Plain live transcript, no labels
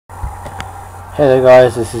Hey there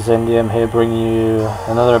guys, this is MDM here bringing you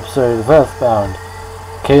another episode of Earthbound.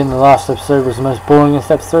 Okay, in the last episode was the most boringest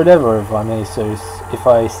episode ever, if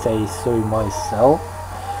I say so myself.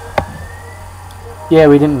 Yeah,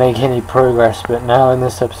 we didn't make any progress, but now in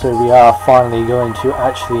this episode we are finally going to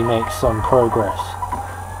actually make some progress.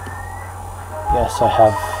 Yes, I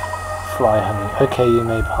have fly honey. Okay, you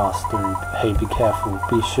may pass through. Hey, be careful.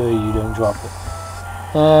 Be sure you don't drop it.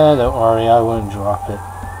 Don't worry, I won't drop it.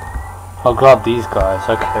 I'll grab these guys,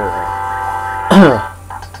 okay.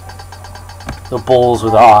 The balls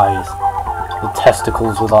with eyes. The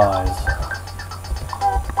testicles with eyes.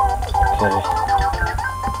 Okay.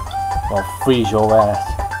 I'll freeze your ass.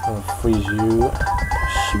 I'll freeze you.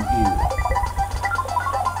 Shoot you.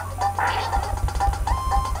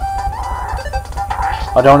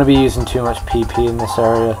 I don't want to be using too much PP in this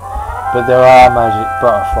area, but there are magic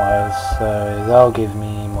butterflies, so they'll give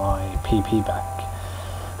me my PP back.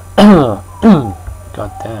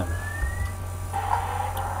 God damn.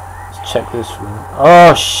 Let's check this room.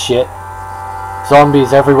 Oh shit!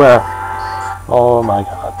 Zombies everywhere! Oh my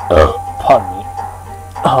god. Pardon me.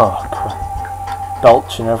 Oh crap.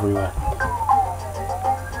 Belching everywhere.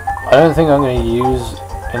 I don't think I'm going to use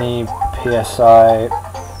any PSI.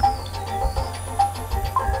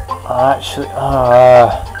 Actually,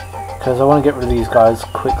 because I want to get rid of these guys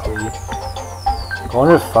quickly. I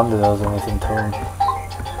wonder if Thunder does anything to them.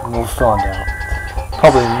 We'll find out.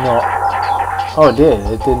 Probably not. Oh, it did.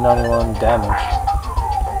 It did 91 damage.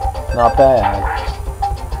 Not bad.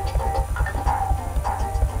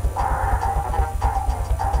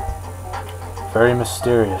 Very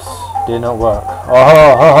mysterious. Did not work. Oh,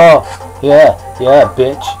 ho, ho, ho. Yeah,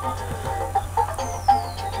 bitch.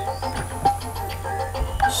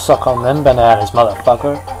 Suck on them bananas,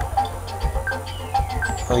 motherfucker.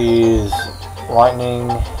 I'll use lightning.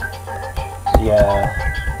 Yeah.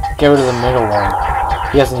 Get rid of the middle one.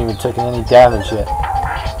 He hasn't even taken any damage yet.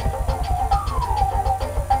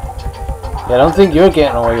 Yeah, I don't think you're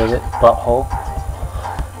getting away with it, butthole.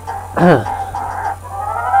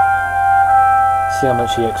 See how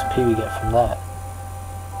much EXP we get from that.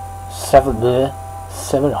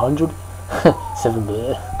 700? 7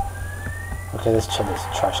 bleh. Okay, let's check this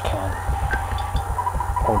trash can.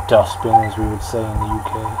 Or dustbin, as we would say in the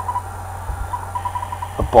UK.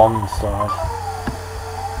 A bomb inside.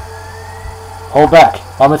 Hold back!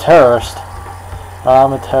 I'm a terrorist.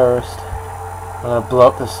 I'm a terrorist. I'm gonna blow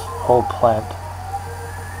up this whole plant.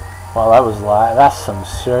 Wow, that was lag. That's some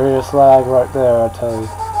serious lag right there, I tell you.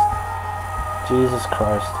 Jesus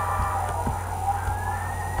Christ.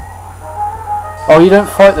 Oh, you don't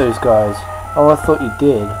fight those guys. Oh, I thought you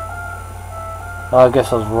did. Oh, I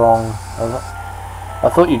guess I was wrong. I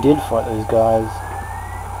thought you did fight those guys.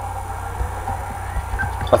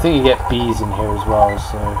 I think you get bees in here as well,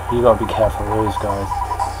 so you gotta be careful of those guys.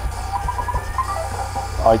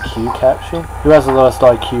 IQ capture? Who has the lowest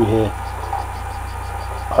IQ here?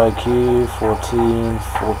 IQ 14,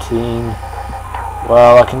 14.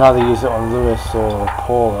 Well, I can either use it on Lewis or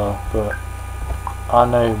Paula, but I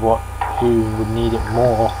know who would need it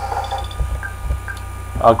more.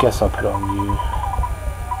 I guess I'll put it on you.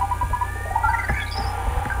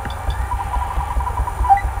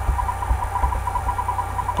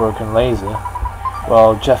 Broken laser.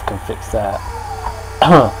 Well, Jeff can fix that.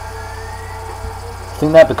 I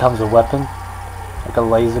think that becomes a weapon, like a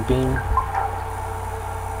laser beam.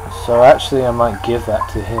 So actually, I might give that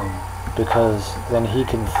to him because then he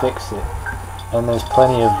can fix it, and there's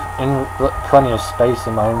plenty of space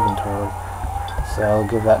in my inventory. So I'll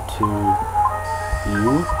give that to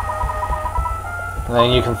you, and then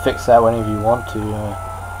you can fix that whenever you want to.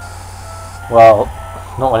 Well,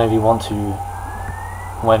 not whenever you want to.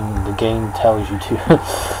 When the game tells you to.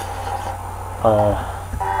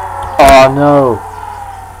 Oh no!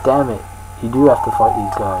 Damn it! You do have to fight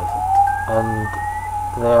these guys, and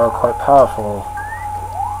they are quite powerful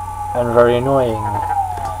and very annoying,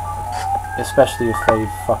 especially if they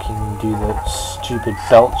fucking do the stupid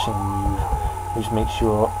belching move, which makes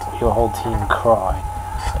your whole team cry.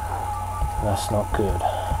 That's not good.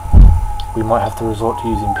 We might have to resort to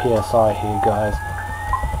using PSI here, guys.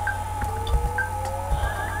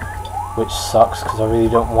 Which sucks because I really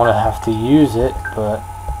don't want to have to use it, but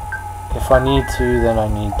if I need to, then I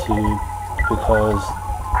need to, because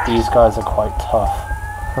these guys are quite tough.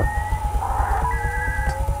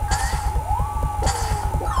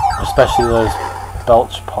 Especially those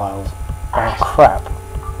belch piles. Oh crap.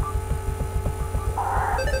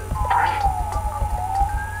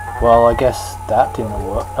 Well, I guess that didn't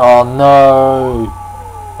work. Oh no!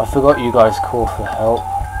 I forgot you guys call for help.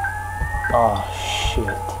 Oh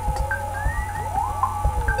shit.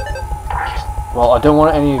 Well, I don't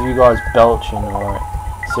want any of you guys belching, alright?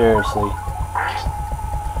 Seriously.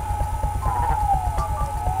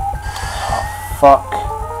 Oh, fuck.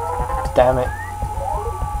 Damn it.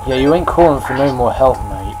 Yeah, you ain't calling for no more help,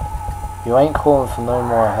 mate. You ain't calling for no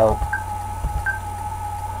more help.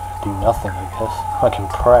 Do nothing, I guess. I can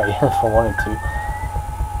pray if I wanted to.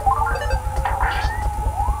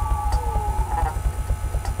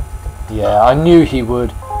 Yeah, I knew he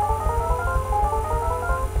would.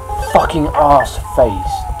 Fucking ass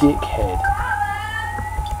face, dickhead.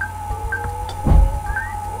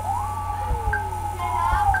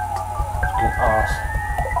 Fucking ass.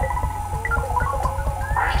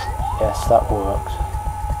 Yes, that worked.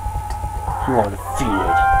 You are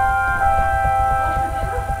defeated.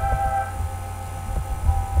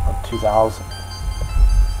 2000.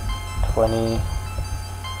 20.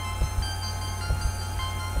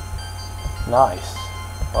 Nice.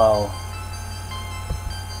 Well,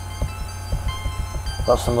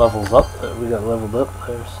 got some levels up. We got leveled up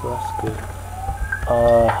there, so that's good. I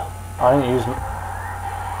didn't use.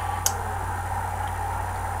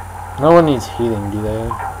 No one needs healing, do they?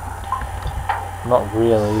 Not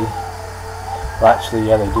really. Well, actually,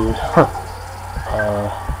 yeah, they do.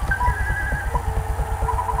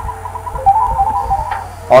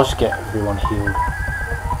 I'll just get everyone healed.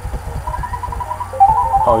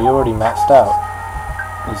 Oh, you're already maxed out.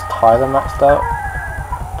 Is Tyler maxed out?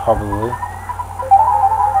 Probably.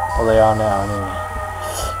 Well, they are now, anyway.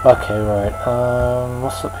 Okay, right.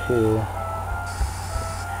 What's up here?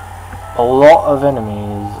 A lot of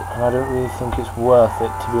enemies, and I don't really think it's worth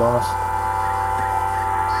it, to be honest.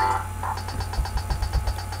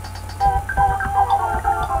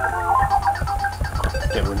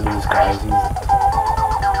 Get rid of these guys.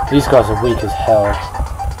 These guys are weak as hell.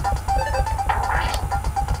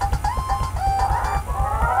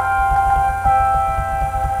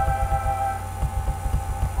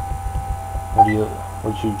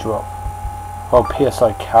 What did you drop? Oh,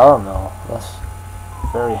 PSI caramel. That's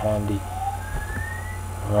very handy.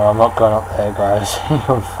 No, I'm not going up there, guys.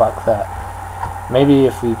 Fuck that. Maybe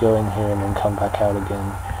if we go in here and then come back out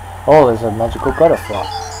again. Oh, there's a magical butterfly.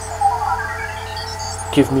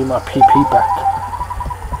 Give me my PP back.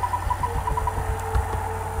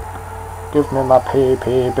 Give me my PP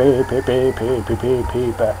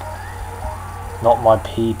back. Not my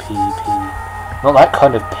PPP. Not that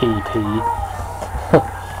kind of PP.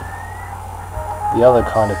 The other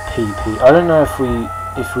kind of PP. I don't know if we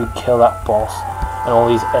kill that boss and all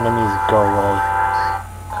these enemies go away.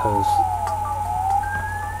 Cause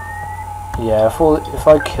yeah, if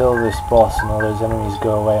I kill this boss and all those enemies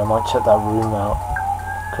go away, I might check that room out.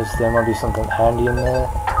 Cause there might be something handy in there.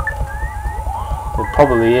 There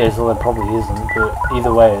probably is, or there probably isn't. But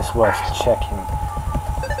either way, it's worth checking.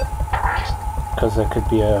 Cause there could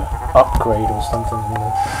be a upgrade or something in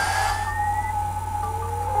there.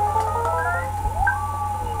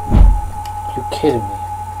 You're kidding me.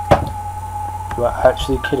 You are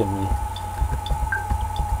actually kidding me.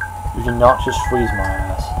 You did not just freeze my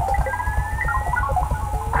ass.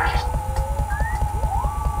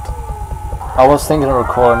 I was thinking of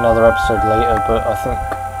recording another episode later, but I think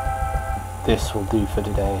this will do for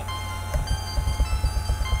today.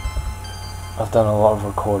 I've done a lot of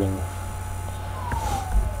recording.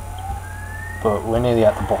 But we're nearly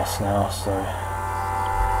at the boss now, so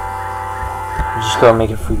we just gotta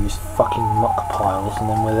make it through these fucking muck piles and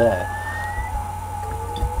then we're there.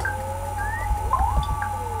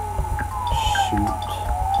 Shoot.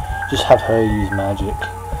 Just have her use magic.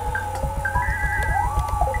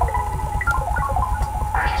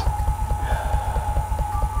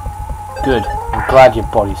 Good. I'm glad your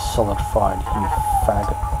body's solidified, you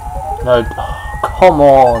faggot. No, oh, come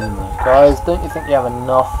on, guys. Don't you think you have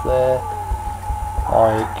enough there?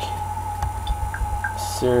 Like,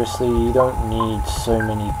 seriously, you don't need so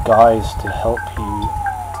many guys to help you.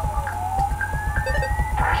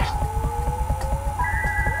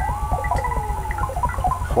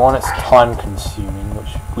 For one, it's time consuming,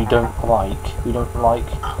 which we don't like.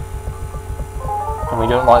 And we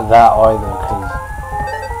don't like that either, because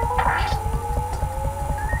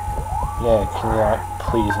yeah, can you like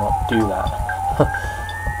please not do that?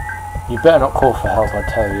 You better not call for help, I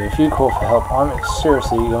tell you. If you call for help, I'm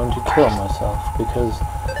seriously going to kill myself, because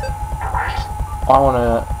I want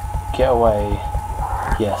to get away.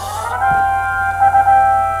 Yes.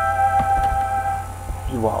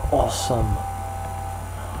 You are awesome.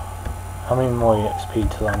 How many more XP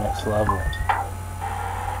till our next level?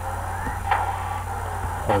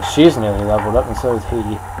 Well, she's nearly leveled up and so is he.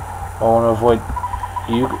 I want to avoid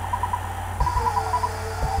you.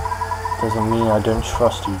 doesn't mean I don't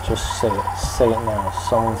trust you. Just say it. Say it now.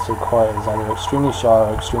 Someone so quiet is either extremely shy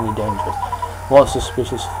or extremely dangerous. What's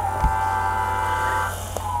suspicious?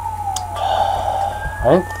 I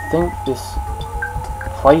don't think this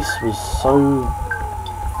place was so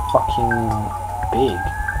fucking big.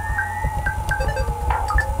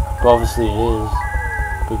 But obviously it is,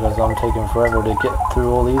 because I'm taking forever to get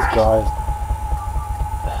through all these guys.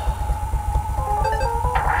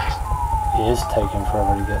 It is taking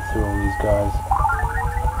forever to get through all these guys.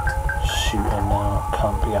 Shooting now,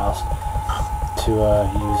 can't be asked to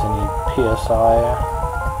use any PSI.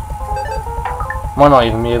 Might not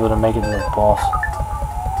even be able to make it to the boss.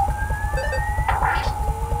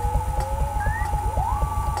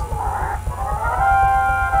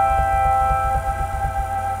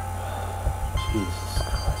 Jesus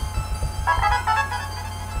Christ.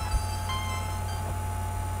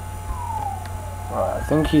 Right, I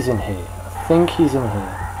think he's in here. I think he's in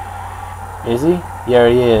here. Is he? Yeah,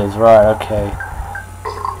 he is. Right, okay.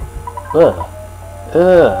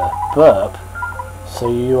 Burp. So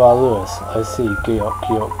you are Lewis. I see. Geok.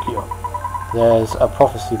 There's a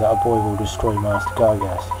prophecy that a boy will destroy Master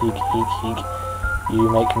Gygas. Heek. You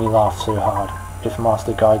make me laugh so hard. If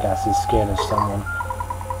Master Gygas is scared of someone,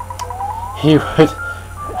 he would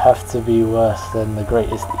have to be worse than the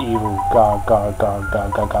greatest evil. Gar.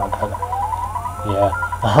 Yeah,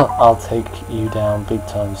 I'll take you down big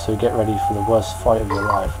time, so get ready for the worst fight of your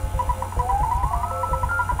life.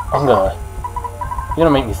 You're gonna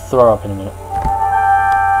make me throw up in a minute.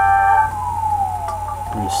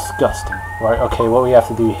 Disgusting. Right, okay, what we have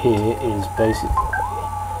to do here is basically...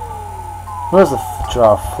 Where's the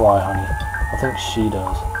giraffe fly, honey? I think she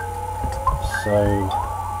does. So,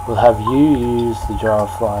 we'll have you use the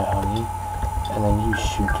giraffe fly, honey, and then you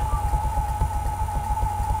shoot.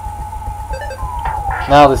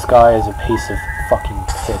 Now this guy is a piece of fucking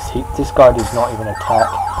piss. This guy does not even attack.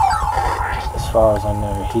 As far as I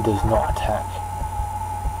know, he does not attack.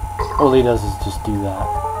 All he does is just do that.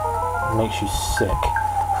 It makes you sick.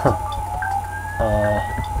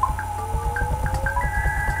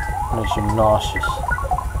 Makes you nauseous.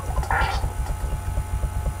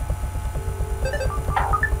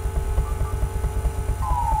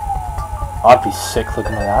 I'd be sick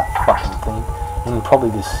looking at that fucking thing. And probably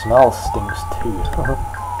the smell stinks too.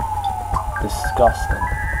 Disgusting.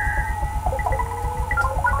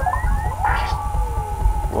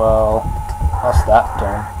 Well, that's that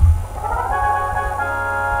done.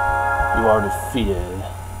 You are defeated.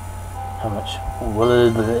 How much?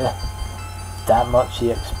 That much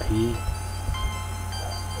EXP?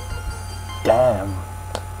 Damn.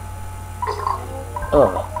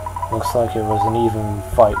 Looks like it was an even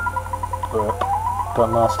fight. But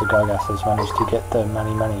Master Gygas has managed to get the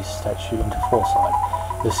Mani statue into foresight.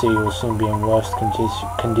 The city will soon be in worse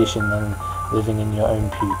condition than living in your own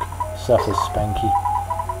puke. Suffer, Spanky.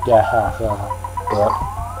 Yeah, but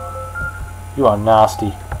you are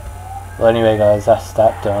nasty. Well, anyway, guys, that's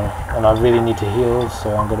that done. And I really need to heal,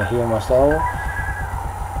 so I'm gonna heal myself.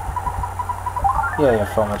 Yeah, I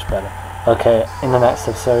felt much better. Okay, in the next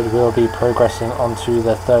episode, we'll be progressing onto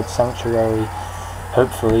the third sanctuary,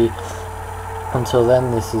 hopefully. Until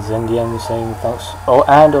then, this is NDM saying thanks. Oh,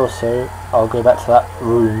 and also, I'll go back to that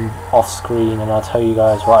room off screen and I'll tell you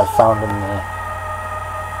guys what I found in there.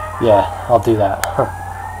 Yeah, I'll do that.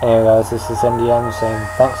 Anyway guys, this is NDM saying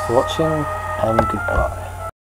thanks for watching and goodbye.